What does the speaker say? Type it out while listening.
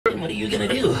What are you gonna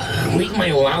do? Leak my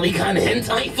lolicon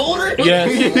hentai folder?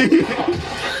 Yes.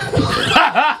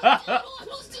 I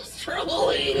was just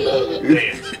trolling. Hey,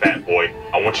 fat boy,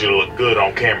 I want you to look good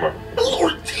on camera.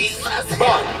 Lord Jesus.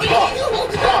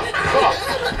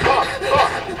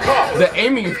 The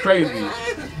aiming is crazy.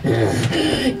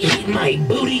 Eat my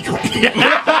booty.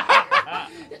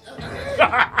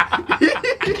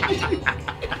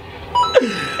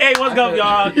 Hey, what's up,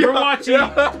 y'all? We're watching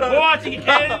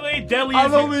Anime Deadliest.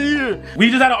 I'm over here. We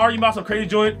just had an argument about some crazy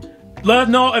joint. Let us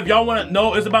know if y'all want to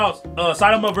know. It's about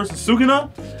Saitama versus Sukuna.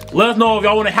 Let us know if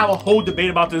y'all want to have a whole debate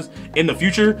about this in the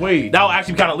future. Wait. That'll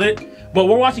actually be kind of lit. But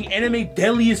we're watching Anime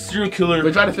Deadliest Serial Killer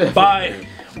by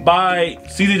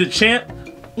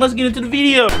cjdachamp. Let's get into the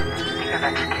video.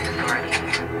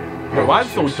 Bro, why is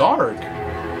it so dark?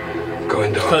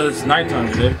 Going dark. Because it's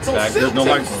nighttime today. So There's no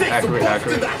lights on. Accurate.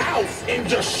 to the house and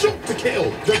just shoot to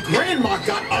kill. The grandma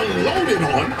got unloaded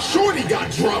on, Shorty got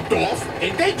dropped off,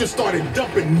 and they just started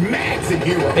dumping mags in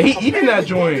Hero. Hey, he eating that Apparently,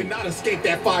 joint. did not escape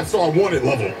that 5-star wanted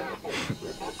level.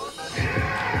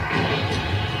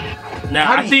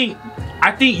 Now I think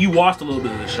you watched a little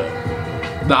bit of the show.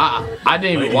 Nah, I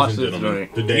didn't even Ladies watch and this gentlemen,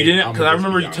 joint. today, You didn't? I'm Because I gonna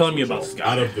remember be you telling me honest about with this you.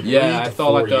 guy. Out of the Yeah, I 3 saw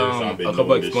to like 4 years I've been a couple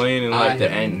doing this, explaining I like the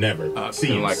have end. never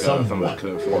seen like someone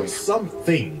something or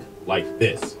something like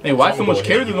this. Hey, why So so I'm much gonna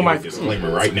go ahead characters and on my give you a disclaimer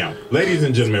right now, ladies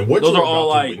and gentlemen? What Those you're are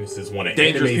all, about to like, witness is one of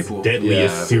dangerous anime's people.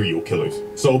 deadliest Yeah. serial killers.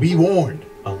 So be warned.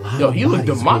 A lot Yo, of he looked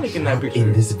bodies demonic will in that drop picture.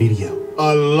 in this video.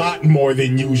 A lot more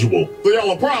than usual. So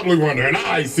y'all are probably wondering,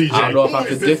 CJ, I don't know if I'm who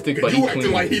is this? sadistic, but you he acting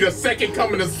clean. like he the second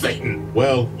coming of Satan.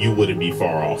 Well, you wouldn't be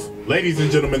far off. Ladies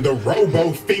and gentlemen, the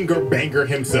robo finger banger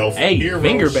himself, Hey, Hiro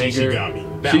finger banger.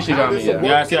 Shishigami. Now, Shishigami, how this will yeah. work,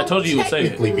 Yeah, see, I told you you would say it.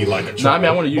 technically be like a Nah, I mean,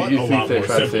 I want to trial, use but a lot to more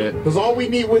try to say simple. it. Because all we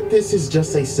need with this is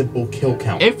just a simple kill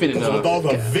count. Infinite Because with enough. all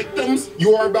the victims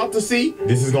you are about to see,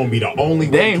 this is going to be the only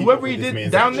way Dang, to keep whoever up with he this did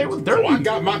man's down there actions. was dirty. So I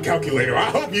got my calculator. I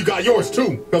hope you got yours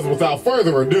too. Because without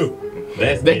further ado,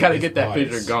 let's They get gotta this get that party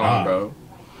picture gone, started. bro.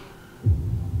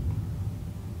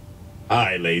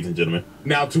 Alright, ladies and gentlemen.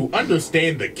 Now, to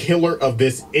understand the killer of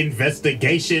this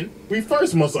investigation, we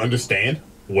first must understand,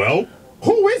 well,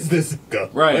 who is this guy?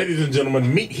 Right. Ladies and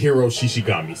gentlemen, meet Hiro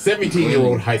Shishigami,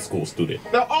 17-year-old high school student.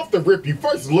 Now, off the rip, you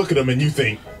first look at him and you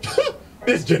think,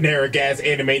 this generic-ass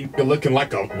anime looking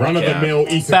like a run-of-the-mill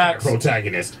isekai Facts.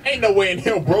 protagonist. Ain't no way in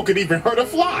hell bro could even hurt a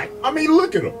fly. I mean,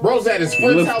 look at him. Bro's at his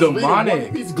friend's looks house reading demonic.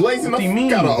 One Piece, glazing What the do you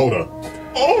fuck out of mean? Oda.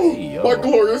 Oh, Yo. my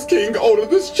glorious king Oda,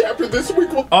 this chapter this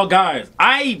week will... Oh, guys,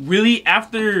 I really,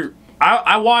 after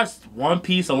I watched One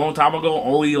Piece a long time ago,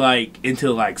 only like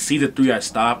until like season 3 I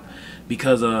stopped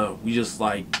because we just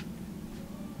like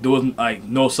there was like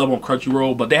no sub on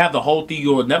Crunchyroll, but they have the whole thing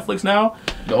on Netflix now.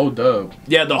 The old dub.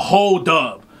 Yeah, the whole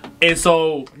dub. And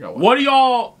so, what do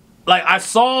y'all like? I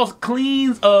saw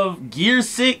cleans of Gear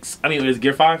 6. I mean, it's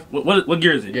Gear 5. What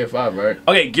gear is it? Gear 5, right?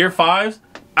 Okay, Gear 5's.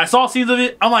 I saw scenes of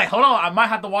it. I'm like, hold on, I might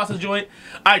have to watch this joint.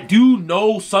 I do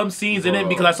know some scenes in it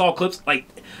because I saw clips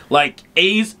like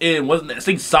Ace and wasn't it, I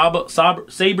think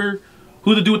Saber,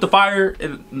 who the dude with the fire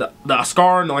and the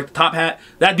scar and like the top hat.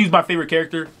 That dude's my favorite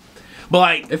character. But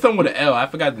like, It's something with an L. I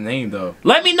forgot the name though.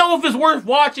 let me know if it's worth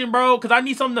watching, bro, because I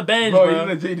need something to binge, Bro, bro. you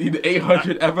legit need the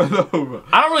 800 episode, bro.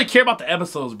 I don't really care about the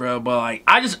episodes, bro, but like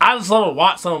I just want to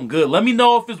watch something good. Let me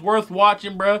know if it's worth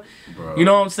watching, bro. You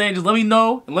know what I'm saying? Just let me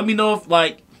know, and let me know if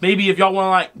like maybe if y'all want to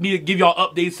like me to give y'all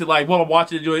updates to like what I'm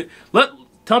watching, enjoy it.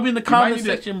 Tell me in the comment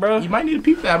section, bro. You might need to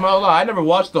peep that. I'm not gonna lie. I never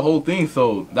watched the whole thing,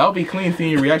 so that would be clean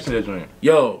seeing your reaction to that joint.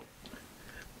 Yo,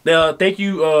 thank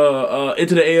you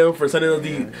Into the AM for sending us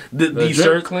these drip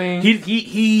shirts. clean.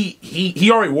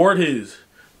 He already wore his.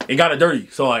 It got it dirty,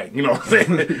 so like, you know what I'm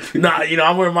saying? Nah, you know,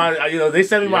 I'm wearing my, you know, they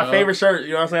sent me my favorite shirt, you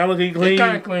know what I'm saying? I'm looking clean. It's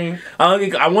kind of clean.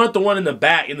 I wanted the one in the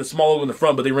back and the small one in the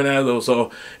front, but they ran out of those. So,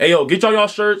 hey, yo, get y'all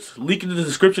shirts. Link in the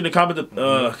description and comment.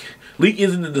 Link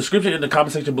is in the description in the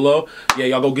comment section below. Yeah,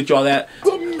 y'all go get y'all that.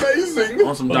 Amazing.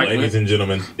 On some But ladies and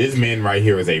gentlemen, this man right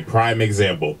here is a prime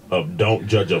example of don't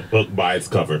judge a book by its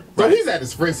cover. So he's at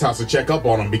his friend's house to check up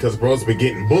on him because bro's been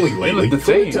getting bullied lately. look the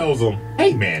So he same. tells him,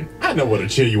 hey man, I know what to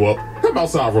cheer you up. Come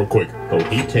outside real quick. So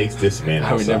he takes this man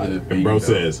I remember outside. this And bro beat,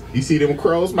 though. says, you see them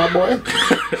crows, my boy?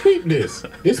 Keep this.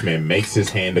 This man makes his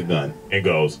hand a gun and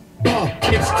goes,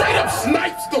 and straight up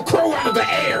snipes the crow out of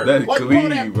the air. That's like, bro, clean,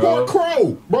 that bro. poor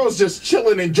crow. Bro's just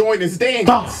chilling, enjoying his day and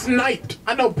got sniped.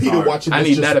 I know Peter watching I this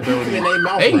need just that ability. in their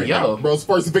mouth Hey, right yo. now. Bro's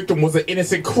first victim was an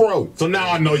innocent crow. So now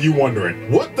I know you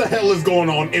wondering, what the hell is going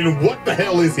on and what the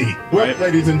hell is he? Well, Right.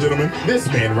 ladies and gentlemen, this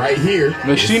man right here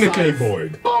Machina is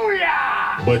Cyborg. Oh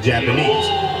yeah! But Japanese.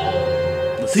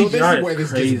 The So this is where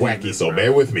this gets wacky, so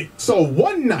bear with me. So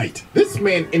one night, this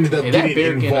man ended up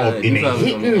getting involved in a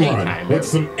hit and run with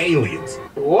some aliens.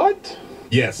 What?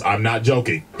 Yes, I'm not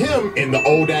joking. Him and the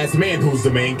old-ass man who's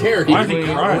the main character got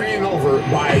ran over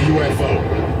by a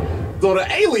UFO. So the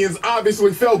aliens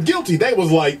obviously felt guilty. They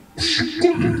was like,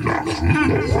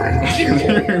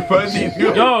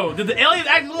 Yo, did the aliens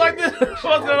actually look like this?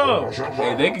 What's going on?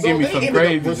 Hey, they could give me some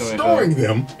crazy restoring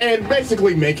them and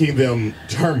basically making them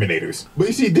Terminators. But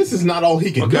you see, this is not all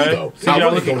he can do though. So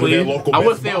I would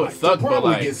say it would suck, but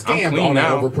like, get scammed on that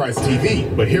overpriced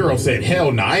TV. But Hero said,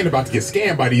 hell no, I ain't about to get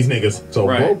scammed by these niggas. So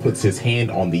Bro puts his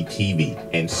hand on the TV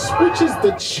and switches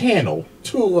the channel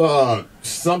to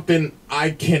something I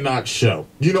cannot show.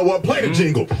 You know what? Play the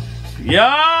jingle.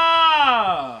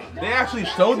 Yeah! They actually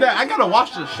showed that? I gotta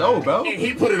watch the show, bro. And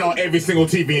he put it on every single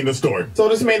TV in the store. So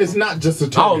this man is not just a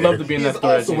Terminator. I would love to be in that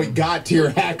store. He's also a god tier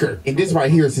hacker. And this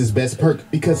right here is his best perk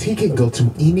because he can go to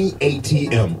any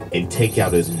ATM and take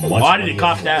out as much money. I need to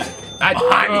cop that. I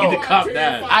need to cop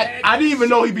that. I didn't even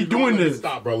know he'd be doing this.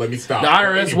 Stop, bro. Let me stop. The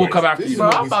IRS will come after you. Bro,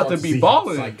 I'm about to be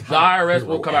balling. The IRS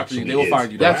will come after you. They will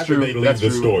find you. That's true. That's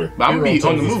true. But I'm gonna be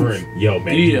on the move. Yo,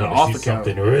 man, you want to see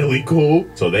something really cool?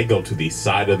 So they go to the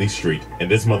side of the street, and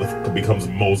this motherfucker becomes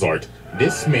Mozart.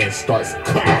 This man starts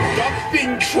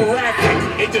conducting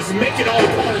traffic and just making all the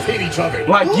cars hit each other.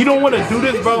 Like, you don't want to do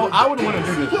this, bro? I wouldn't want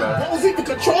to do this, bro. Bro's even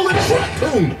controlling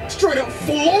Raccoon. Straight up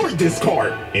floored this car.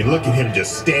 And look at him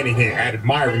just standing here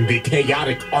admiring the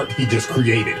chaotic art he just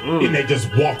created. And they just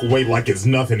walk away like it's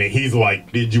nothing. And he's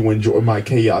like, did you enjoy my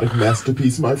chaotic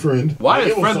masterpiece, my friend? Why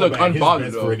does Fred look unbothered,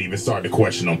 his though? friend even started to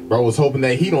question him. Bro was hoping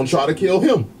that he don't try to kill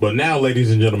him. But now,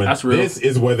 ladies and gentlemen, this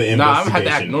is where the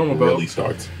investigation really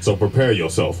starts. So prepare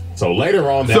yourself. So later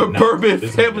on that Suburban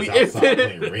night, family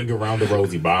playing Ring Around the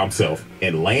Rosie by himself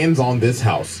and lands on this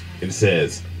house and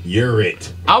says, "You're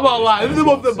it." I'm gonna lie, this is the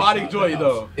most erotic joint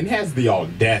though. And has the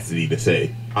audacity to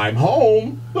say, "I'm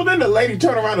home." So then the lady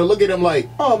turned around and looked at him like,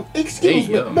 excuse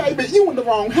me, baby, you in the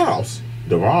wrong house.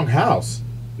 The wrong house?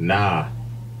 Nah,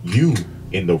 you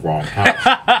in the wrong house.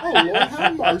 Oh Lord,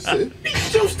 have mercy. He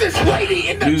shoots this lady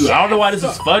in the chest. I don't know why this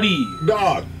is funny.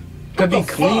 Dog. Cause he's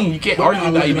clean. You can't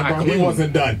argue that he's not clean. He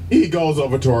wasn't done. He goes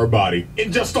over to her body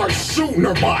and just starts shooting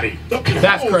her body.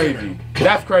 That's crazy.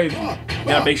 That's crazy.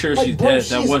 Gotta make sure she's dead.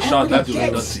 That one shot that dude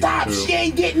does. Stop! She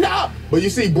ain't getting up. But you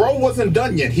see, bro wasn't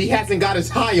done yet. He hasn't got his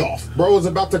high off. Bro is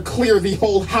about to clear the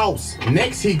whole house.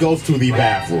 Next, he goes to the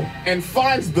bathroom and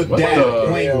finds the dad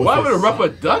playing with why would a rubber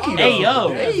ducky? Hey yo!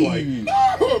 Hey.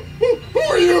 Who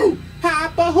are you?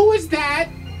 Papa, who is that?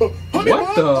 Honey,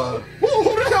 what the? Who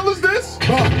the hell is this?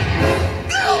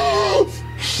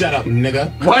 Shut up,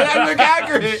 nigga. Why that look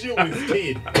accurate? Shooting his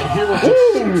kid. The hero just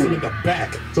shoots him in the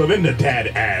back. So then the dad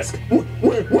asks,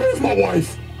 where's my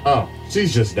wife? Oh,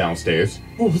 she's just downstairs.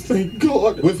 Oh, thank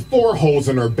God. With 4 holes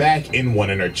in her back and 1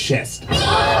 in her chest.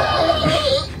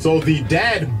 So the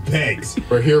dad begs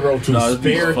for Hero to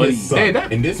spare his son. Hey,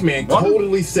 and this man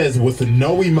totally says with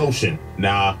no emotion,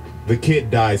 nah, the kid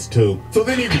dies too. So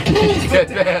then he pulls the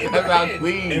dad in the head,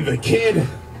 and the kid,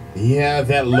 yeah,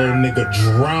 that little nigga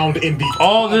drowned in the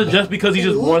all this just because he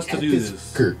just wants to do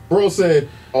this. Bro said,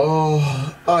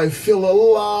 oh, I feel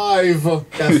alive.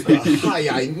 That's the high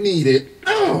I needed.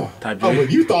 Oh,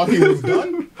 but you thought he was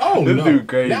done? Oh no.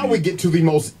 Now we get to the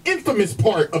most infamous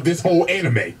part of this whole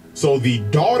anime. So the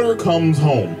daughter comes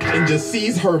home and just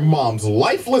sees her mom's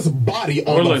lifeless body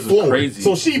on the floor.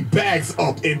 So she bags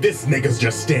up and this nigga's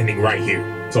just standing right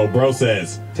here. So bro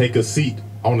says, take a seat.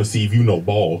 I want to see if you know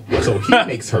ball. So he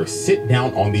makes her sit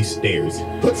down on these stairs,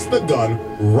 puts the gun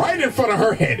right in front of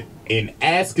her head, and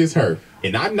asks her,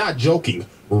 and I'm not joking,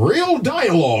 real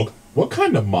dialogue, what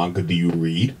kind of manga do you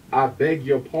read? I beg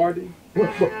your pardon?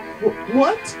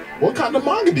 What? What kind of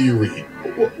manga do you read?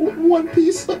 One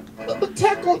Piece,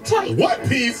 Attack on Titan. One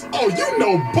Piece? Oh, you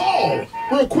know ball.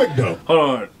 Real quick though.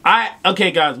 Hold on.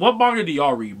 Okay guys, what manga do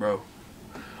y'all read, bro?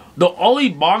 The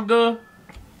only manga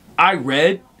I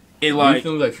read, it like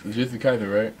just kind of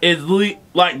right. It's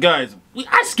like guys,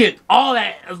 I skipped all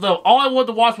that stuff. All I wanted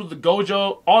to watch was the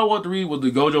Gojo. All I wanted to read was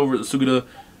the Gojo versus Sugata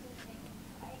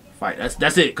fight.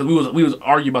 That's it. Cause we was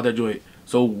arguing about that joint.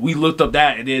 So we looked up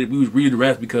that and then we was reading the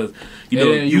rest because you know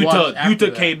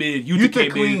Yuta came in. Yuta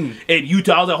came in and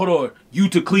Yuta. I was like, hold on,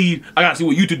 Yuta clean. I gotta see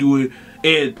what Yuta doing,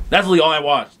 and that's really all I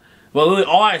watched. But really,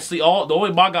 all I see, the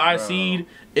only manga I seen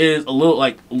is a little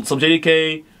like some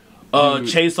JDK.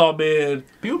 Chainsaw Man.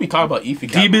 People be talking about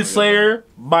Isekai. Demon Slayer,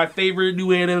 my favorite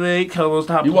new anime.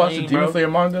 You watched the Demon Slayer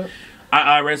manga?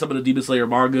 I read some of the Demon Slayer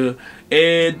manga,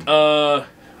 and I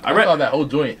read saw that whole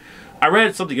joint. I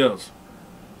read something else.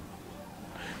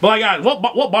 But like, guys,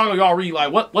 what manga y'all read?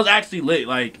 Like, what's actually lit?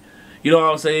 Like, you know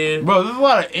what I'm saying? Bro, there's a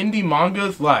lot of indie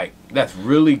mangas like that's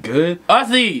really good. I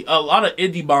see a lot of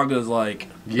indie mangas like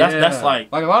that's like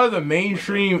a lot of the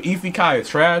mainstream isekai is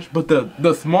trash, but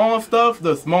the small stuff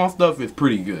is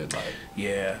pretty good. Like,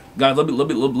 yeah, guys, let me know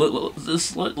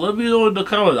in the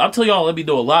comments. I'll tell y'all, let me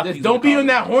know a lot. Just don't be in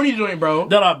that horny joint, bro.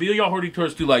 No, be on y'all horny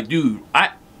tours too. Like, dude,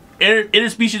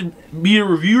 interspecies media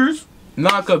reviewers.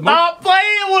 Nah, cause I'm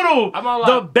playing with them. I'm not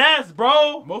the best,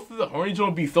 bro. Most of the horny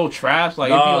joint be so trash.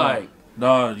 Like, it'd be like,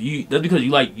 that's because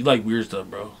you like weird stuff,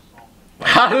 bro. You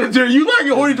like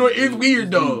a horny joint is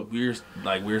weird though. Weird stuff.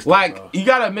 Like, bro. You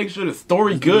gotta make sure the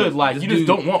story good. Like, you just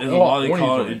don't want all horny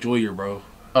joint. Enjoyer, bro.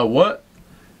 What?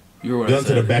 Gun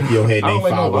to the back of your head, name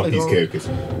 5 One Piece characters.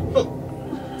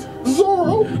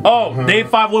 Zoro. Oh, name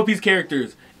 5 One Piece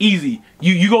characters. Easy.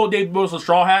 You go name most of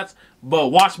Straw Hats, but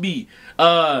watch me.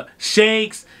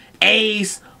 Shanks,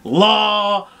 Ace,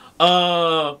 Law,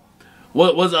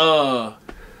 what was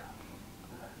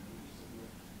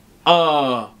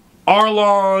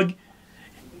Arlong,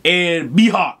 and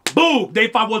Mihawk. Boom!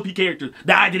 Name 5 One Piece characters.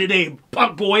 That I did a name.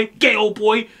 Punk boy, gay old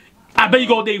boy. I bet you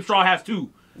go name Straw Hats too.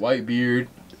 White beard.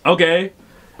 Okay.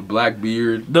 Black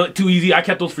beard. Too easy. I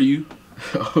kept those for you.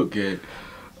 Okay.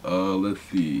 Let's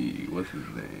see. What's his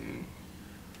name?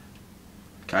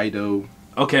 Kaido.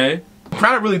 Okay. I'm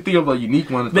trying to really think of a unique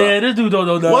one. Man, this dude don't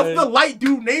know nothing. What's the light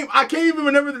dude name? I can't even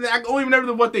remember I don't even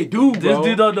remember what they do, bro. This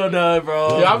dude don't know nothing,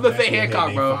 bro. Yeah, I'm gonna say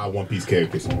Hancock, bro. 5 One Piece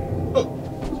characters.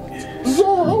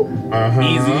 Zoro.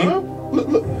 Easy.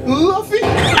 Luffy.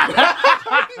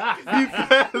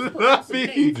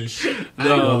 Luffy.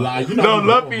 No,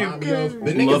 Luffy is good.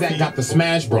 The niggas that got the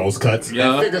Smash Bros cuts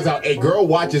and figures out a girl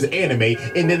watches anime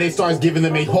and then they starts giving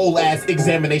them a whole ass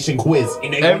examination quiz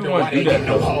and they wonder why they get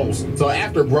no hoes. So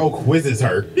after bro quizzes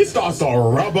her, he starts to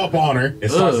rub up on her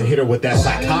and starts to hit her with that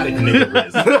psychotic nigga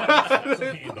wrist.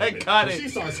 She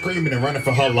starts screaming and running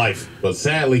for her life, but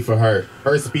sadly for her,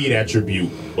 her speed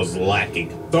attribute was lacking.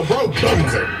 So bro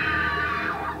guns her.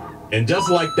 And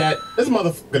just like that, this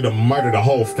motherfucker done murdered a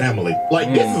whole family.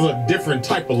 Like, this is a different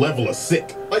type of level of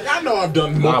sick. Like, I know I've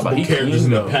done multiple characters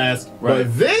in the past,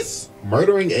 but this,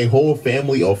 murdering a whole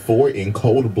family of 4 in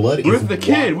cold blood Where's the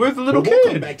kid? Where's the little kid?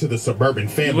 We'll come back to the suburban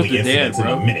family incidents in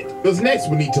a minute. Because next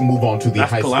we need to move on to the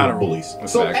high school bullies.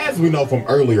 So as we know from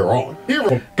earlier on,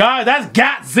 guys, that's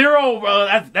Gat Zero, bro.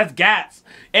 That's Gats.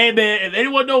 Hey man, if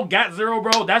anyone know Gat Zero,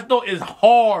 bro, that stuff is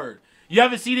hard. You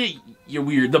haven't seen it? You're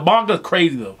weird. The manga's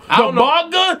crazy though. The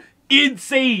manga,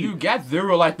 insane. Dude, Gat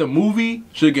Zero, like the movie,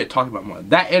 should get talked about more.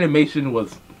 That animation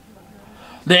was.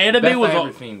 The anime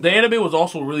was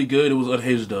also really good. It was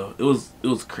unhinged though. It was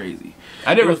crazy.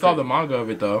 I never saw the manga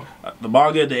of it though. The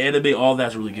manga, the anime, all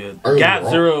that's really good. Gat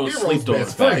Zero sleeped on.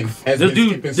 This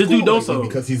dude knows so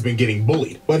because he's been getting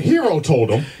bullied. But Hiro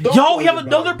told him, "Yo, we have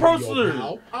another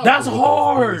person. That's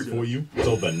hard for you."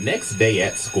 So the next day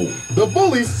at school, the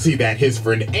bullies see that his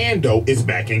friend Ando is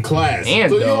back in class. So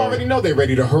you already know they're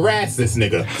ready to harass this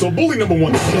nigga. So bully number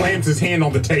 1 slams his hand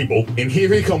on the table, and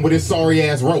here he come with his sorry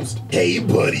ass roast. Hey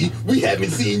buddy, we haven't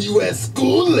seen you at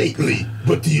school lately.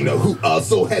 But do you know who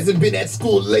also hasn't been at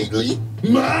school lately?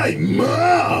 My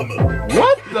mom!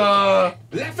 What the?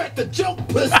 Laugh at the joke,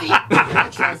 pussy! He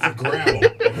tries to grab him.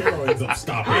 The hero ends up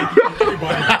stopping.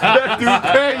 That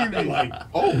dude crazy. Like,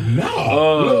 oh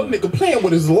no! Little nigga playing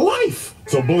with his life.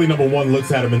 So bully number 1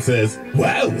 looks at him and says,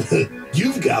 wow,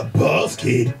 you've got balls,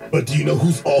 kid. But do you know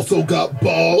who's also got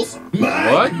balls?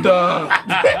 What the?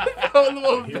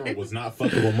 Hero was not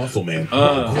fucking with Muscle Man.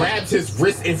 Grabs his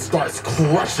wrist and starts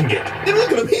crushing it. And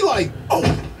look at him, he like, oh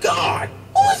God,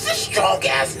 who is this strong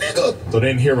ass nigga? So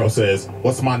then Hero says,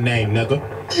 what's my name, nigga?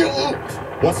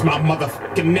 What's my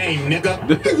motherfucking name, nigga?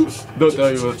 Don't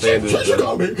tell you what saying this.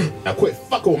 Now quit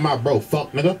fucking with my bro,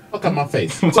 fuck, nigga. Fuck out my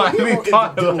face. So Hero ends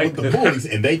up dealing with the bullies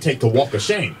and they take the walk of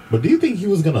shame. But do you think he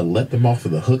was gonna let them off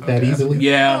of the hook that easily?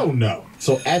 Yeah. Oh no.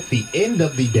 So at the end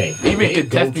of the day, even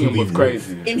contesting him was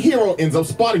crazy. And Hero ends up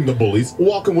spotting the bullies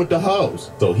walking with the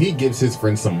hoes. So he gives his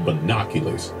friend some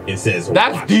binoculars and says,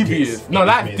 that's devious. No,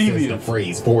 that's devious. The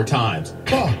phrase 4 times.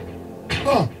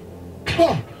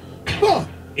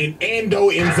 And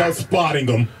Ando ends up spotting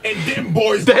him. And them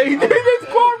boys they just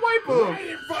quad wipe him. Right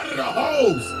in front front of the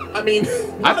hoes. I mean,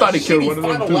 I thought he killed one of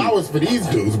them final too. hours for these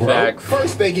dudes, bro. Facts.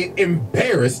 First they get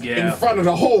embarrassed in front of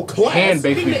the whole class. Hand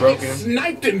basically then they broken. get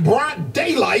sniped in broad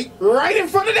daylight right in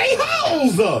front of their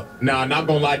hoes. Nah, not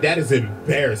gonna lie, that is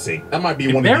embarrassing. That might be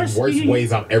one of the worst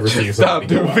ways I've ever seen somebody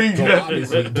go out. So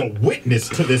obviously, the witness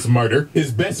to this murder,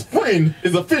 his best friend,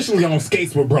 is officially on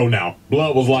skates with bro now.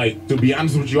 Blood was like, to be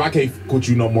honest with you, I can't fuck with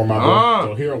you no more, my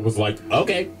bro. So Hero was like,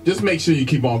 okay, just make sure you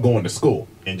keep on going to school.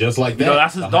 And just like that,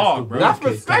 that's his dog, bro. That's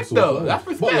respect, though. That's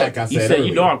respect. But like I said, said,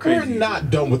 you know I'm crazy. We're not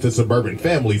done with the Suburban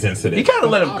Families incident. You gotta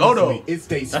let him go, though. It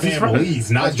states families,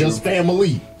 not just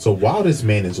family. So while this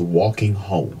man is walking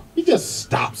home, he just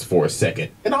stops for a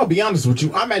second. And I'll be honest with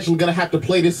you, I'm actually gonna have to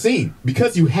play this scene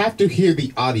because you have to hear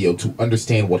the audio to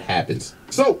understand what happens.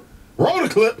 So, roll the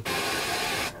clip.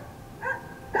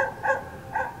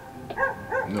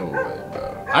 No way,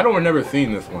 bro. I don't remember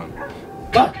seeing this one.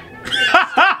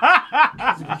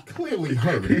 As we clearly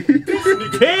heard, this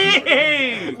nigga.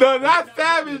 Dang! No, that's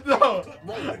savage, though.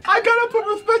 I gotta put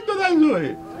respect on that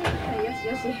joint.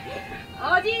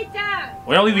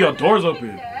 Why y'all leave your doors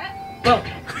open?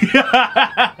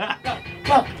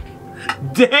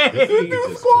 Dang! This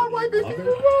dude's squad wiping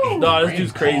people. Nah, this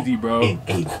dude's crazy, bro. And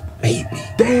a baby.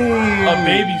 Damn. A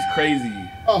baby's crazy.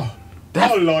 Oh,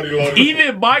 lordy.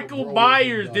 Even Michael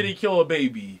Myers didn't kill a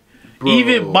baby. Bro.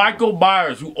 Even Michael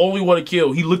Myers, who only want to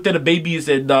kill, he looked at a baby and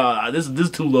said, "Nah, this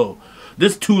is too low.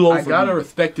 This too low I for gotta me."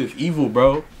 respect his evil,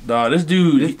 bro. Nah, this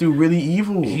dude really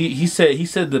evil. He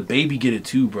said the baby get it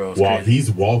too, bro. It's While crazy.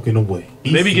 he's walking away,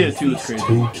 Baby get it too. It's crazy.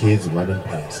 Two kids running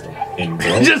past him, and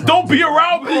bro Just don't be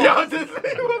around me, y'all. Just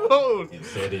leave him alone. and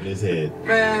said in his head,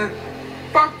 Man,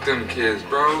 fuck them kids,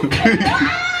 bro.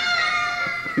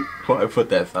 Why put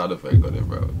that sound effect on it,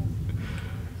 bro?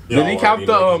 Did he count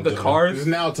the cars? It's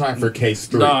now time for case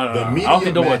 3. No, the I media don't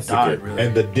think no one massacre died, really.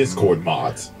 and the Discord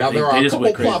mods. Now there They are a just couple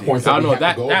went plot crazy. points. I don't know, we have to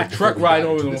that go over truck before we ride dive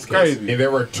over into was this case. crazy. And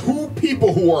there are 2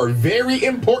 people who are very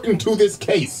important to this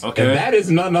case. Okay. And that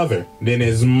is none other than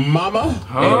his mama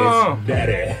and his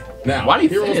daddy. Now, Why do you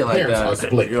say Hero's it like parents that? are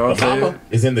split. You know what The I'm mama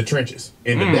is in the trenches.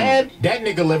 And the dad, that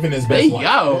nigga living his best life.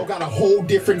 yo. Bro got a whole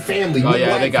different family. Oh, new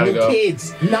yeah, they wife, gotta new go.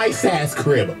 kids. Nice ass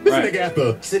crib. This Right. nigga at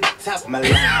the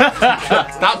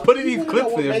Stop putting these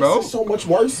clips in, bro. Makes it so much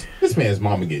worse. This man's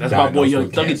mama getting That's my boy, diagnosed Young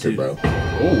with cancer, Thuggy bro.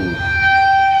 Ooh.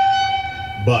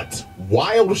 But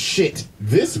wild shit,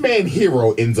 this man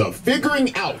Hero ends up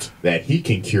figuring out that he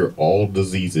can cure all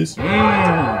diseases.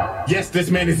 Yes, this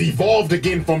man has evolved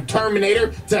again from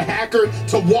Terminator to hacker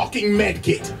to walking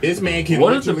medkit. This man can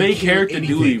What is the literally main cure character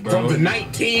anything, doing, bro? From the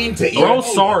 19 to Bro, even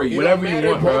sorry. older. It Whatever don't you matter,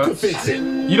 want, bro. can fix it.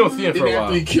 You don't see it for Then a after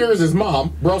while. he cures his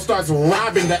mom, bro starts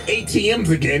robbing the ATMs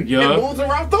again Yeah. and moves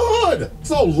around the hood.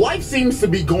 So life seems to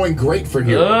be going great for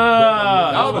Hero.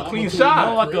 That was a clean shot.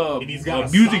 More like And he's got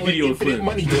a music solid video infinite clip.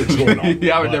 money glitch going on.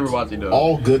 Yeah, I would But never watch it, though.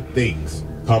 all good things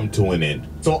come to an end.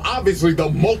 So obviously the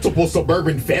multiple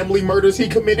suburban family murders he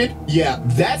committed, yeah,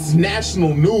 that's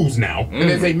national news now. And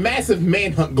there's a massive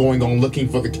manhunt going on looking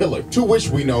for the killer, to which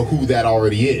we know who that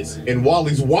already is. And while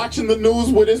he's watching the news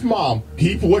with his mom,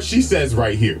 peep what she says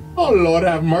right here. Oh Lord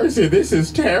have mercy, this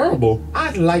is terrible.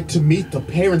 I'd like to meet the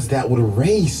parents that would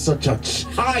raise such a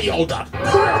child.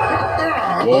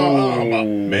 Whoa.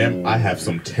 Ma'am, I have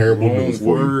some terrible news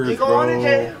for you. Words,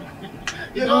 bro.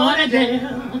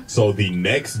 So the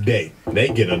next day, they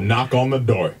get a knock on the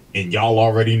door, and y'all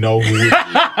already know who it is.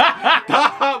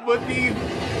 But these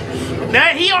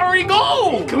That he already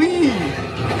go. clean.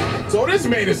 So this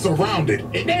man is surrounded,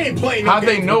 and they ain't playing. How no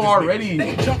they games know with this already?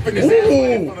 nigga. They jumping his ass right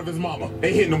in front of his mama.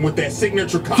 They hitting him with that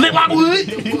signature Flip my wood.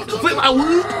 Flip my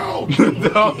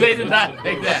wood. No, they did not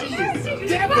take that.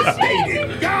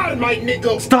 Devastated. God, my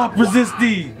nigga. Stop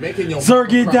resisting. Making your Sir, mama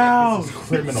get cry. down. This is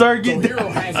criminal. Sir, get so Hero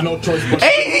down. has no choice but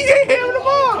Hey, he ain't hitting them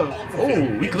up.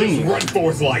 Oh, we just clean. run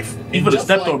for his life. He And would've just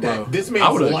stepped like on, that, bro. This I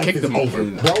man's would've life kicked is him over.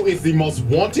 off. Bro is the most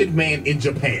wanted man in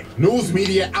Japan. News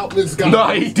media outlets got.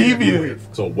 Nah, he devious.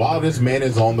 So while this man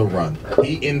is on the run,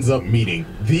 he ends up meeting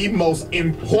the most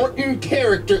important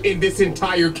character in this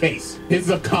entire case. His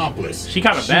accomplice. She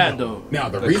kind of bad Shino. though. Now,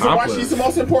 the reason why Accomplice. she's the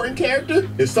most important character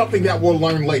is something that we'll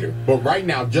learn later. But right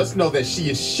now, just know that she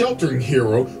is sheltering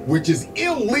Hero, which is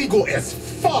illegal as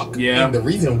fuck. Yeah. And the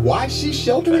reason why she's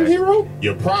sheltering Hero,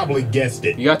 you probably guessed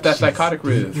it. You got that She's psychotic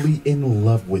riz. deeply in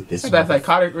love with this That man.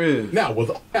 psychotic riz. Now, with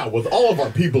all of our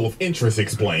people of interest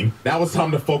explained, now it's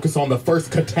time to focus on the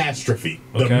first catastrophe,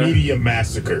 the Okay. media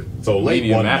massacre. So late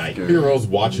Media one massacre. night, Hero's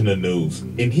watching the news,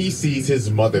 and he sees his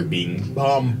mother being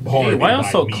bombarded Hey, why y'all by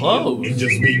so media close? and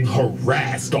just being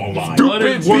harassed online. Blood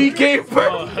is worse. BK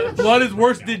first. Blood is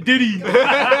worse than Diddy.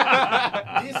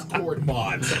 Discord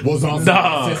mods was on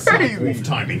wolf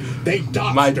timing. They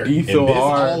doxed her, and this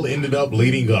all ended up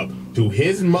leading up to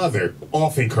his mother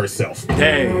offing herself.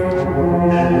 Dang.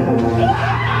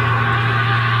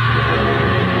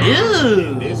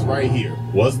 Ew. This right here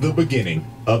was the beginning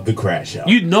of the crash out.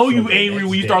 You know you angry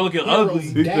when you start looking ugly.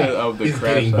 Hero's dad is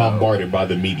getting bombarded by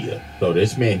the media. So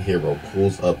this man Hiro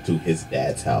pulls up to his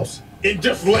dad's house and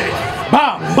just left.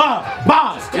 Bomb, bomb,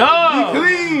 bomb.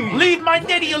 Yo, leave my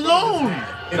daddy alone.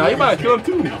 Now you might kill him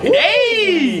too.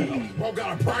 Hey! Bro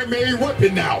got a primary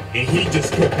weapon now, and he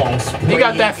just kept on spraying. He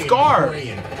got that scar.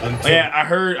 Yeah, I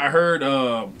heard.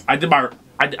 I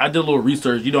did a little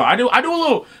research. You know, I do a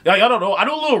little. Y'all don't know. I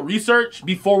do a little research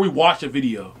before we watch a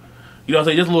video. You know what I'm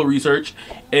saying? Just a little research.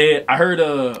 And I heard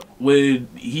when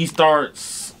he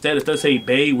starts, instead of saying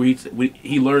 "bay," where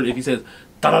he learned if he says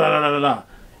da da da da da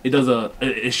da,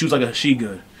 it shoots like a machine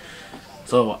gun.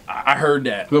 So I heard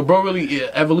that. So bro really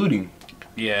evoluting.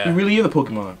 Yeah. He really is a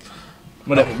Pokemon.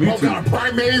 Whatever. Bro got a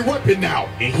primary weapon now,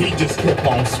 and he just kept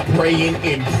on spraying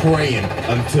and praying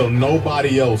until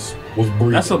nobody else was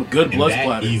breathing. That's some good blood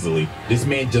splatter. Easily. This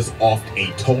man just offed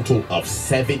a total of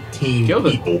 17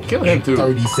 people in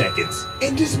 30 seconds.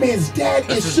 And this man's dad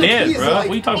is shook. Dead, He's bro. like,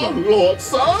 what are you talking about? Lord,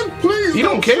 son, please. He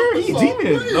don't care. He's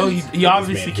demon. No, he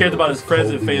obviously cares about his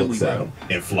friends and family, bro.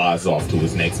 And flies off to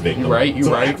his next victim. You right.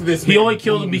 He only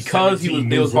killed him because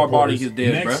they was hard-bodied his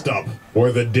dad, bro. Next up were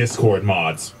the Discord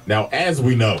mods. Now, as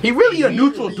we know, he really a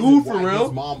neutral dude for real.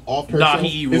 His mom offed Nah, herself he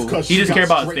evil. He just care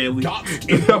about his family.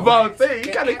 I'm about to say, he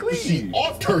kind of clean. She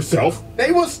offed herself.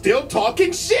 They were still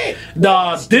talking shit.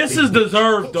 Nah, this is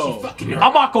deserved though.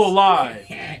 I'm not gonna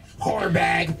lie. Whore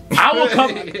bag. I will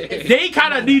come. They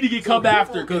kind of need to get come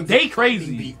after because they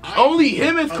crazy. Only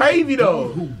him is crazy though.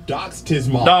 Who doxed his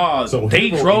mom? Nah, So they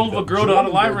Hiro drove ended a up girl to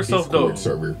joining unalive their herself though. Discord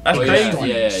server. That's They crazy.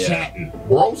 started chatting.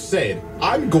 Bro said,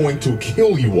 "I'm going to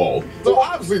kill you all." So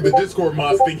obviously the Discord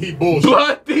mods think he bullshit.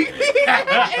 But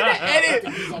edit,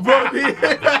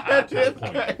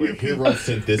 Where Hiro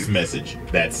sent this message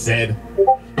that said,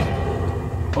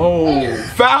 "Oh,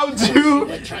 found you."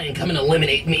 Try and come and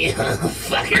eliminate me,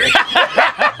 fucker.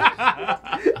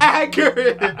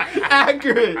 Accurate.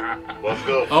 "What's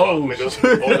good? Oh,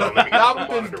 nigga? Hold on, let me get stop my this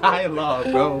monitor.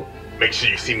 dialogue, bro. Make sure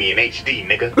you see me in HD,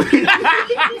 nigga."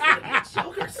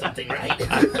 Joke or something, right?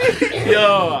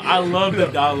 Yo, I love the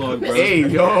dialogue, bro. Hey,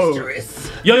 yo.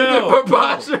 Yo.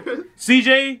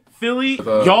 CJ, Philly,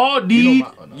 y'all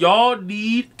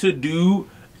need to do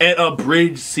an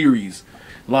abridged series.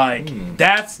 Like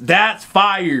that's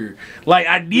fire. Like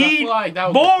I need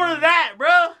more of that,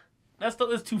 bro. That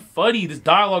stuff is too funny. This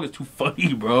dialogue is too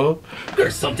funny, bro.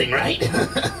 There's something, right?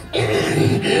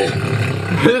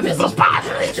 This is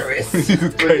preposterous.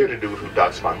 You're the dude who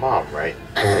doxed my mom, right?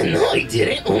 No, I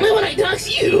didn't. Only when I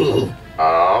doxed you.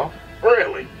 Oh,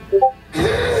 really?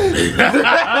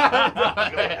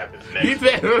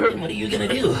 What are you gonna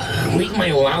do? Leak my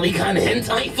lolicon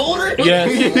hentai folder?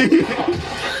 Yes.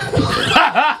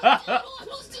 I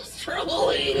was just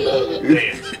trolling.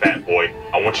 Hey, fat boy,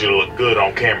 I want you to look good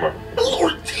on camera.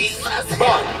 Lord Jesus.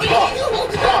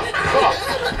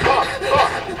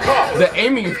 The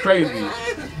aiming is crazy.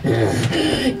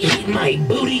 Eat my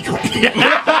booty.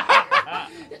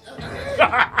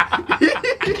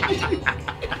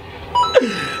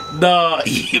 Nah,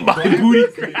 eat my booty.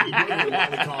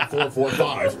 Lolicon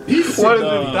 445. What is this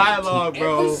dialogue,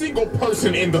 bro? Every single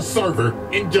person in the server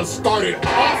and just started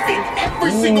offing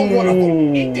every single one of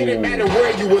them. It didn't matter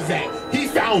where you was at. He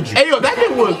found you. Hey, yo, that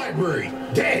thing was Library,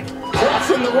 dead,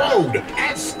 crossing the road,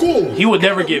 at school. He would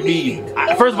never get me.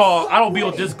 First of all, I don't be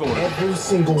on Discord. Every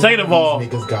single Second of all,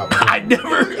 niggas got I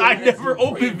never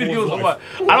open videos on my.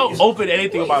 I don't open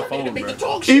anything on my phone,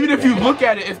 bro. even if you look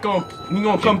at it, it's gonna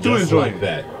come through his Just like joint.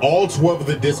 that. All 12 of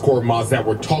the Discord mods that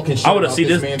were talking shit I would've about seen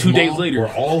this man's 2 days mom later. were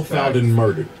all found and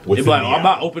murdered. They'd be like, oh, I'm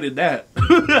not opening that.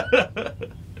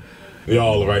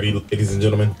 Y'all alrighty, ladies and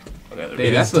gentlemen. Hey,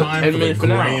 It that's is a time for the 10-minute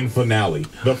finale. grand finale.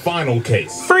 The final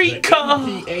case. Freak! The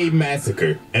MPA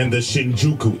massacre and the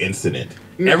Shinjuku incident.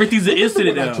 Everything's an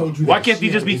incident I now. told you Why that can't she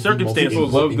these just be is the most circumstantial?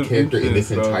 important character in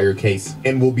this entire case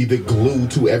and will be the glue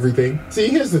to everything? See,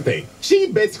 here's the thing.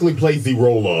 She basically plays the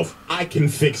role of, I can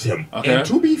fix him. Okay. And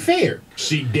to be fair,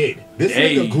 she did. This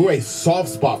nigga grew a soft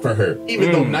spot for her,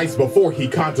 even though nights before he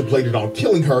contemplated on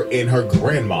killing her and her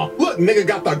grandma. Look, nigga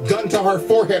got the gun to her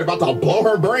forehead about to blow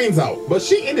her brains out. But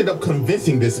she ended up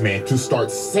convincing this man to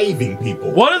start saving people.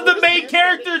 What is the main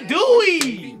character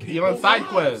doing? He on side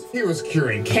quest. He was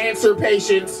curing cancer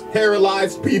patients,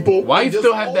 paralyzed people. Why you and just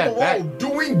still have that overall back?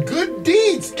 doing good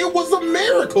deeds. It was a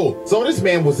miracle. So this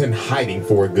man was in hiding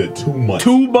for a good 2 months.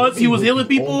 2 months he was The healing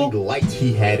people? only light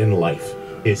he had in life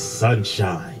is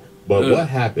sunshine. But what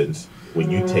happens when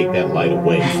you take that light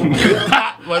away?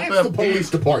 That's the police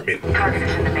department.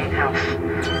 Targets in the main house.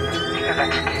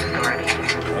 Evacuate authority.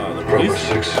 The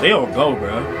police, they don't go,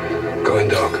 bro. Going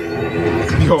dark.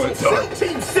 Going dark.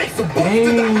 Team 6 burst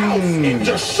to the house and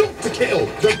just shoot to kill.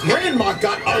 The grandma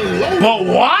got unloaded. But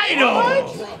why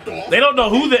though? They don't know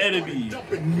who the enemy is.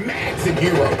 Max and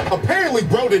Hero. Apparently,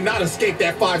 bro did not escape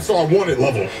that 5-star wanted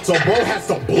level. So bro has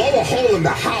to blow a hole in the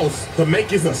house to make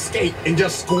his escape and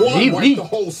just squad wipe the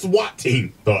whole SWAT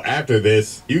team. So after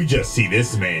this, you just see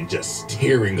this man just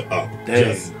tearing up.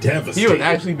 Just devastated. He was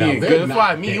actually being good. That's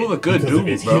why I mean he was a good dude,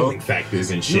 his bro. Healing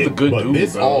factors and shit. He was a good but dude,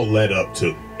 this bro. all led up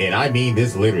to, and I mean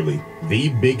this literally, the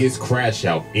biggest crash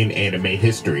out in anime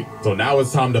history. So now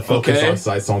it's time to focus our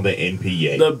sights on the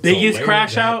NPA. The biggest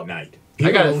crash out? Night,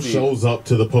 Hiro shows up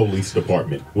to the police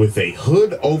department with a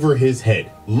hood over his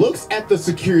head, looks at the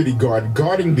security guard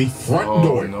guarding the front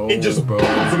door, and just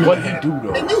bombs him. What he do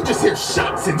though? And you just hear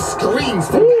shots and screams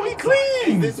from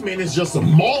clean. This man is just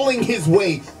mauling his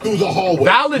way through the hallway.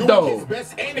 Valid though. His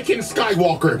best Anakin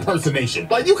Skywalker impersonation.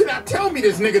 Like you cannot tell me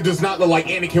this nigga does not look like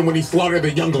Anakin when he slaughtered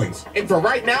the younglings. And for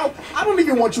right now, I don't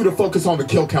even want you to focus on the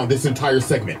kill count this entire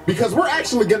segment because we're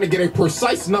actually gonna get a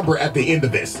precise number at the end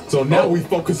of this. So now we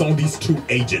focus on these two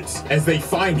agents as they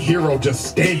find Hiro just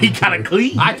standing. He kinda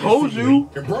clean. I told you.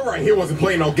 And bro right here wasn't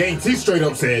playing no games. He straight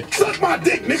up said, "Suck my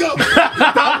dick, nigga."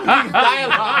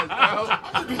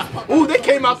 Dialogue, bro. Ooh, they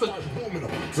came out the.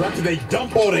 So after they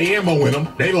dump all the ammo in him,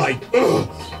 they like,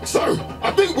 sir,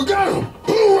 I think we got him.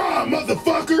 Hoorah,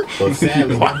 motherfucker. But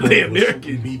sadly, they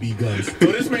American BB guns.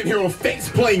 So this man Hiro fakes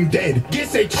playing dead,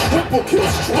 gets a triple kill,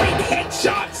 straight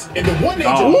headshots, and the one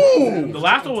the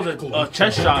last one was a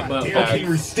chest shot, but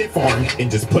Henry stiff arm and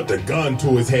just put the gun to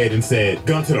his head and said,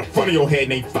 "Gun to the front of your head,"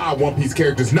 and they 5 One Piece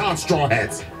characters, non-straw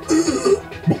hats.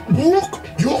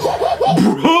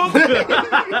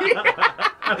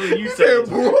 That's what you said.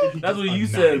 That's what you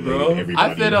said, bro.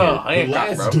 I said, the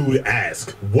last dude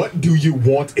asked, "What do you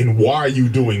want and why are you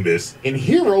doing this?" And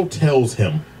Hiro tells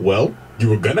him, "Well, you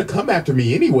were gonna come after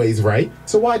me anyways, right?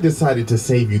 So I decided to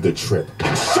save you the trip."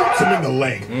 And shoots him in the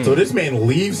leg. So this man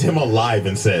leaves him alive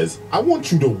and says, "I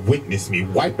want you to witness me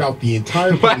wipe out the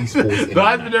entire police force."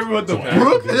 Laughing everyone the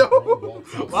Brooke, yo.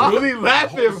 Why are we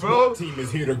laughing, bro? Team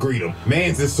is here to greet him.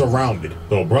 Mans is surrounded.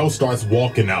 So bro starts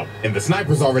walking out, and the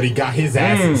sniper's already got his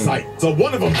ass in sight. So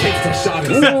one of them takes a shot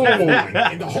and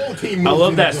the whole team. I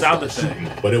love that sound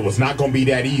effect. But it was not gonna be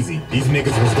that easy. These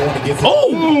niggas was going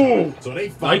against. So they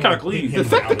kind of clean.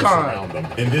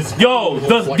 Decepticon. And this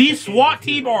these SWAT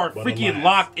team are freaking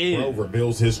locked in. Bro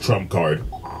reveals his trump card.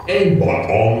 Aimbot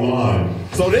online.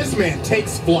 So this man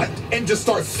takes flight and just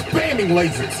starts spamming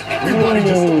lasers. Everybody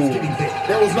just starts getting hit.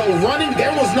 There was no running,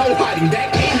 there was no hiding.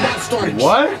 That aimbot started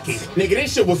tracking. Nigga,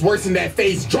 this shit was worse than that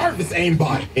FaZe Jarvis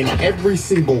aimbot. And every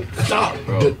single cop,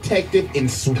 detective, and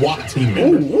SWAT team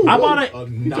member. I bought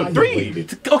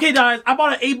Okay, guys, I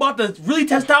bought an aimbot to really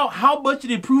test out how much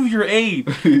it improves your aim.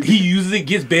 He uses it,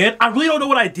 gets banned. I really don't know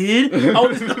what I did. I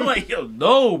was just like, yo,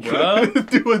 no, bro. This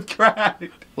dude was cracked.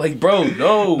 Like, bro,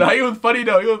 no. Nah, he was funny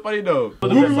though.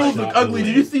 Ruby Rose look ugly.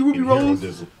 Did you see Ruby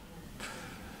Rose?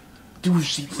 Dude,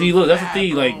 see, look, that's the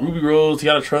thing. Like Ruby Rose,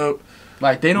 Tiana Trump.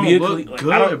 Like they don't look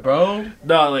good, bro.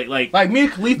 No, like Mia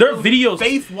Khalifa. Their videos,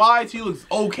 face wise, she looks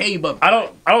okay, but I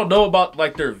don't know about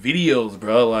like their videos,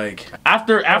 bro. Like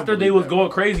after they was going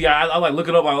crazy, I like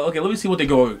looking up. Like, okay, let me see what they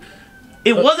going.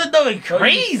 It wasn't going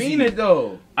crazy. You seen it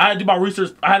though. I had to do my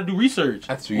research. I had to do research.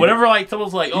 That's true. Whenever like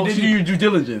someone's like, "Oh, you did your due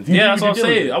diligence." Yeah, that's what I'm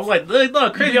saying. I was like,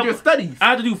 "Look, crazy." You did your studies. I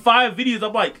had to do 5 videos.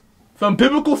 I'm like, some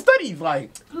biblical studies, like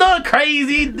not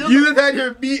crazy. You just had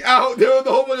your feet out. There was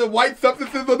a whole bunch of white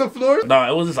substances on the floor. No,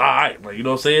 it was just alright. Like, you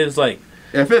know what I'm saying? It's like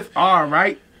if it's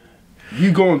alright,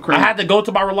 you going crazy. I had to go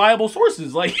to my reliable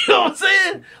sources. Like, you know what I'm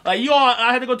saying? Like,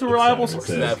 I had to go to reliable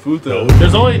sources. That food though.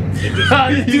 There's only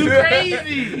this dude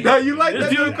crazy. No, you like this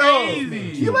that dude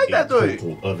crazy. You like that joint?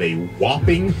 Of a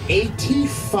whopping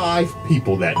 85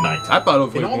 people that night. I thought it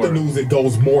was in all the news, it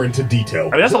goes more into detail.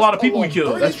 I mean, that's a lot of people we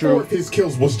killed. That's true. Of his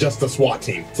kills was just the SWAT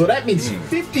team, so that means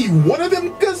 51 of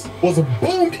them was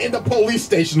boomed in the police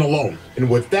station alone. And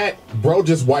with that, bro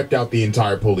just wiped out the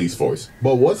entire police force.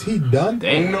 But was he done?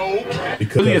 Dang. No,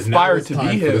 because he aspired to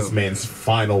time be for him. this man's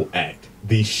final act,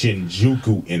 the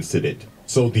Shinjuku incident.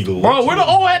 So the bro, where the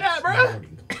O at, bro?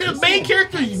 The main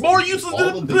character is more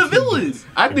useless than the villains.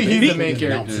 I think he's the main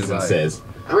character. And says,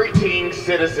 "Greetings,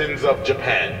 citizens of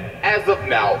Japan. As of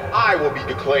now, I will be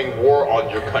declaring war on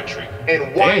your country.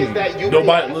 And why is that, you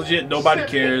nobody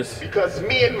cares. Because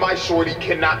me and my shorty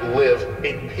cannot live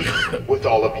in peace with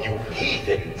all of you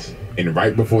heathens." And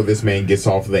right before this man gets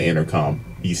off the intercom,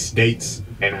 he states,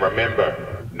 "And remember,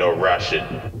 no Russian.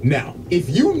 Now, if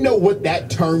you know what that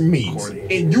term means,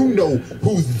 and you know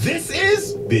who this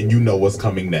is, then you know what's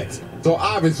coming next. So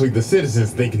obviously the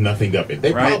citizens think nothing of it.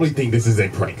 They probably think this is a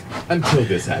prank until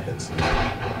this happens.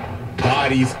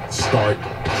 Bodies start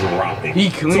dropping. He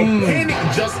clean. So panic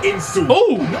just ensues.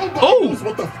 Nobody knows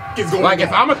what the f is going on. Like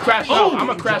if I'ma crash out,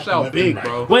 I'ma crash out big,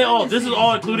 bro. Wait, this is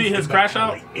all including his crash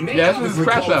out? Yeah, this is his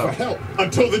crash out.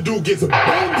 Until the dude gets boomed.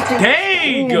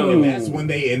 Dang! And that's when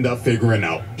they end up figuring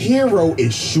out Hiro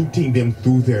is shooting them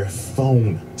through their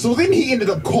phone. So then he ended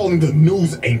up calling the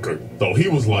news anchor. So he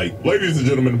was like, ladies and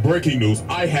gentlemen, breaking news.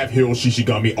 I have HIRO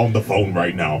SHISHIGAMI on the phone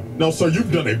right now. Now, sir,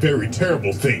 you've done a very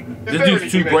terrible thing. This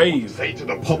dude's too brave. Say to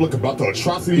the public about the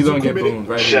atrocities He's you gonna get committed. boomed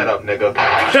right Shut up, nigga.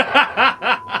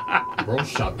 Bro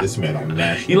shot this man on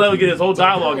national. He let him get his whole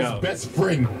dialogue His out. best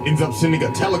friend ends up sending a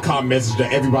telecom message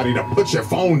to everybody to put your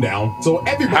phone down. So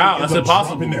everybody ends up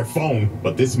dropping their phone.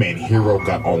 But this man Hiro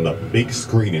got on the big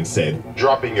screen and said,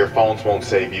 "Dropping your phones won't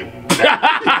save you."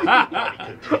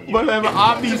 Whatever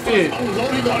Omni said.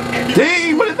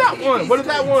 Dang, what is that one? What is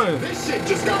that one? This shit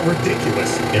just got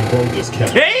ridiculous. And bro just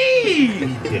kept. Hey! He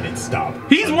didn't stop.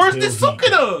 He's worse than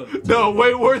Sukuna. No,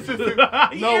 way worse than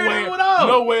No way.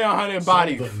 No way 100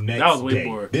 bodies. That was way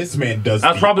more. This man does.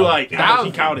 That's probably like 1,000.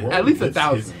 he counted. At least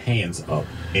 1,000. His hands up,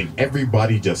 and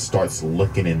everybody just starts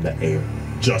looking in the air,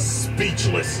 just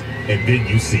speechless. And then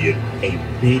you see it, a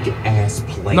big ass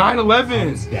plane 9/11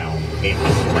 comes down and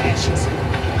crashes.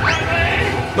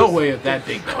 No way is that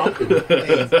thing.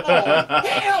 Oh,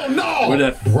 hell no! Where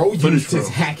that Bro footage used his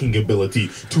from? hacking ability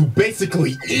to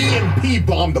basically EMP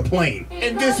bomb the plane.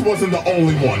 And this wasn't the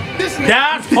only one.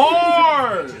 That's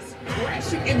hard!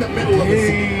 Crashing in the middle of the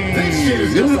sea. This shit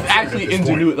is This just is a actually at this point.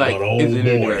 ingenuity, like, But oh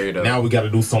ingenuity boy, though. now we gotta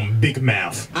do some big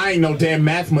math. I ain't no damn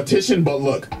mathematician, but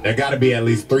look, there gotta be at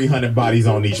least 300 bodies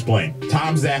on each plane.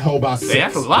 Times that hoe by 6.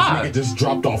 That's a lot. This nigga just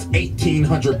dropped off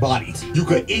 1,800 bodies. You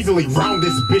could easily round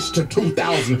this bitch to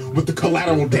 2,000 with the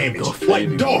collateral damage.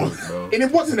 Like, dog. And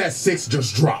it wasn't that 6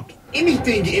 just dropped.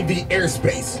 Anything in the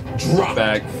airspace dropped.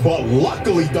 Fact. But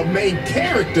luckily, the main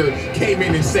character came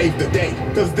in and saved the day.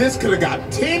 Because this could have got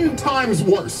 10 times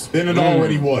worse than it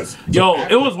already was. Yo, So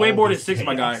it was way after more all than this 6,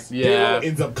 my guy. chaos, Yeah. Hiro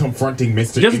ends up confronting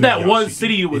Mr. Just that Inuyasha. one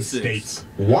city it was It 6. states,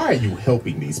 why are you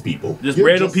helping these people? Just You're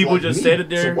random people like just me. standing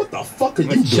there. So what the fuck are you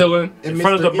Like doing? chilling And in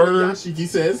front of Mr. the burger. Inuyashiki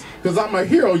says, because I'm a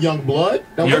hero, young blood.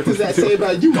 Now what does that say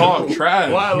about you? Talk bro?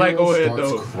 trash. Why I like Hiro go ahead starts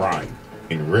though? crying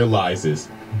and realizes,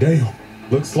 damn,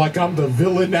 looks like I'm the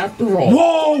villain after all.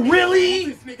 Whoa,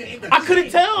 really? I couldn't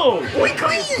tell. We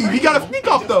clean. He got a sneak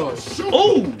off though.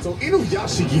 Oh, So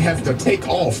Inuyashiki has to take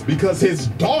off because his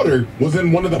daughter was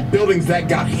in one of the buildings that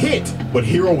got hit. But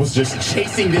Hiro was just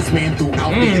chasing this man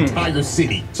throughout the entire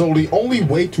city. So the only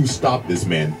way to stop this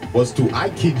man was to,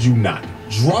 I kid you not,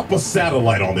 drop a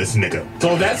satellite on this nigga.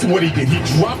 So that's what he did.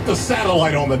 He dropped the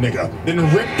satellite on the nigga, then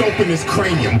ripped open his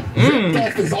cranium, ripped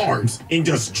off his arms, and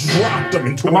just dropped him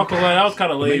into I'm not gonna lie, that was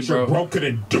kind of Make lame, sure bro. bro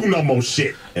couldn't do no more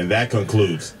shit. And that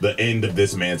concludes the end of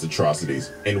this man's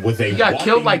atrocities. And with a got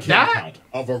killed walking like kill that? count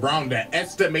of around an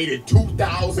estimated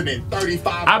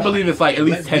 2,035. I believe it's like at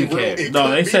least Let's be 10K. real, it No,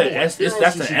 could they be said more. that's an Hiro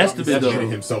Shishigami estimate, though.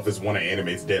 designated himself as one of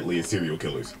anime's deadliest serial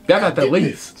killers. That's at the Get this,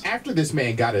 least. After this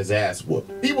man got his ass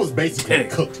whooped, he was basically Hey.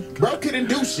 cooked. Bro couldn't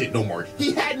do shit no more.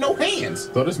 He had no hands.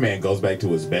 So this man goes back to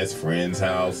his best friend's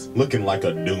house, looking like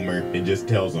a doomer, and just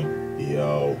tells him,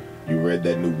 yo, you read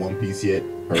that new One Piece yet?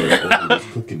 Heard Oprah was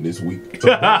cooking this week. So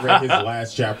he read his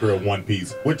last chapter of One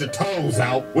Piece, with the toes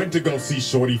out, went to go see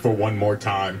Shorty for one more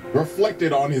time,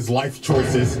 reflected on his life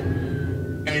choices,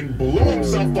 and blew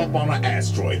himself up on an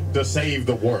asteroid to save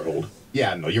the world.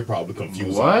 Yeah, I know you're probably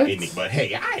confused on What? the ending, but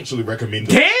hey, I actually recommend.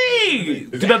 Dang!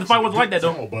 Too bad the fight wasn't like that,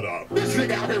 though. But this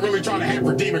nigga out here really trying to have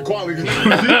redeeming qualities.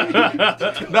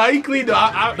 Nah, he cleaned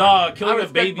though. Dog, killing a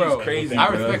respect baby bro. is crazy. I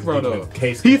bro. respect bro though.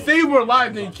 Case He closed. saved more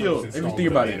lives than he killed. If you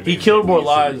think about it. He killed more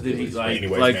lives than he like.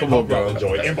 Anyways, Like, man, come on, hope y'all bro.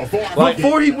 enjoyed. And before I Like, forget,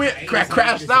 Before he went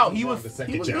crashed out, he was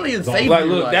really insane. Like,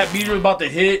 look, that meteor was about to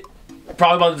hit,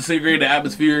 probably about to disintegrate the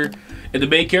atmosphere, and the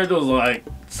main character was like,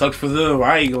 "Sucks for them.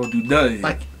 I ain't gonna do nothing."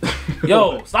 Like,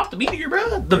 yo, stop the meteor,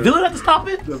 bro. The villain had to stop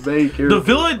it. the main character. The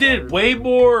villain did way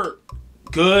more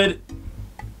good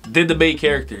than the main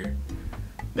character.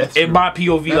 That's In true. my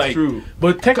POV, That's like, true.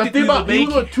 but Cause technically, think about the he main,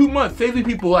 was on 2 months saving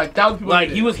people, like 1,000 people. like,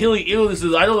 he was healing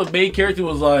illnesses. I know the main character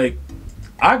was like,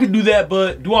 I could do that,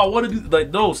 but do I want to do?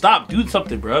 Like, no, stop, do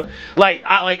something, bro.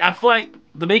 I feel like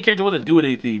the main character wasn't doing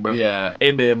anything, bro. Yeah.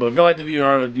 Hey man, but if you like the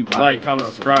video, like, comment,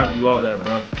 subscribe, do all that,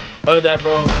 bro. Other than that,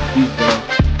 bro, peace,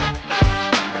 bro.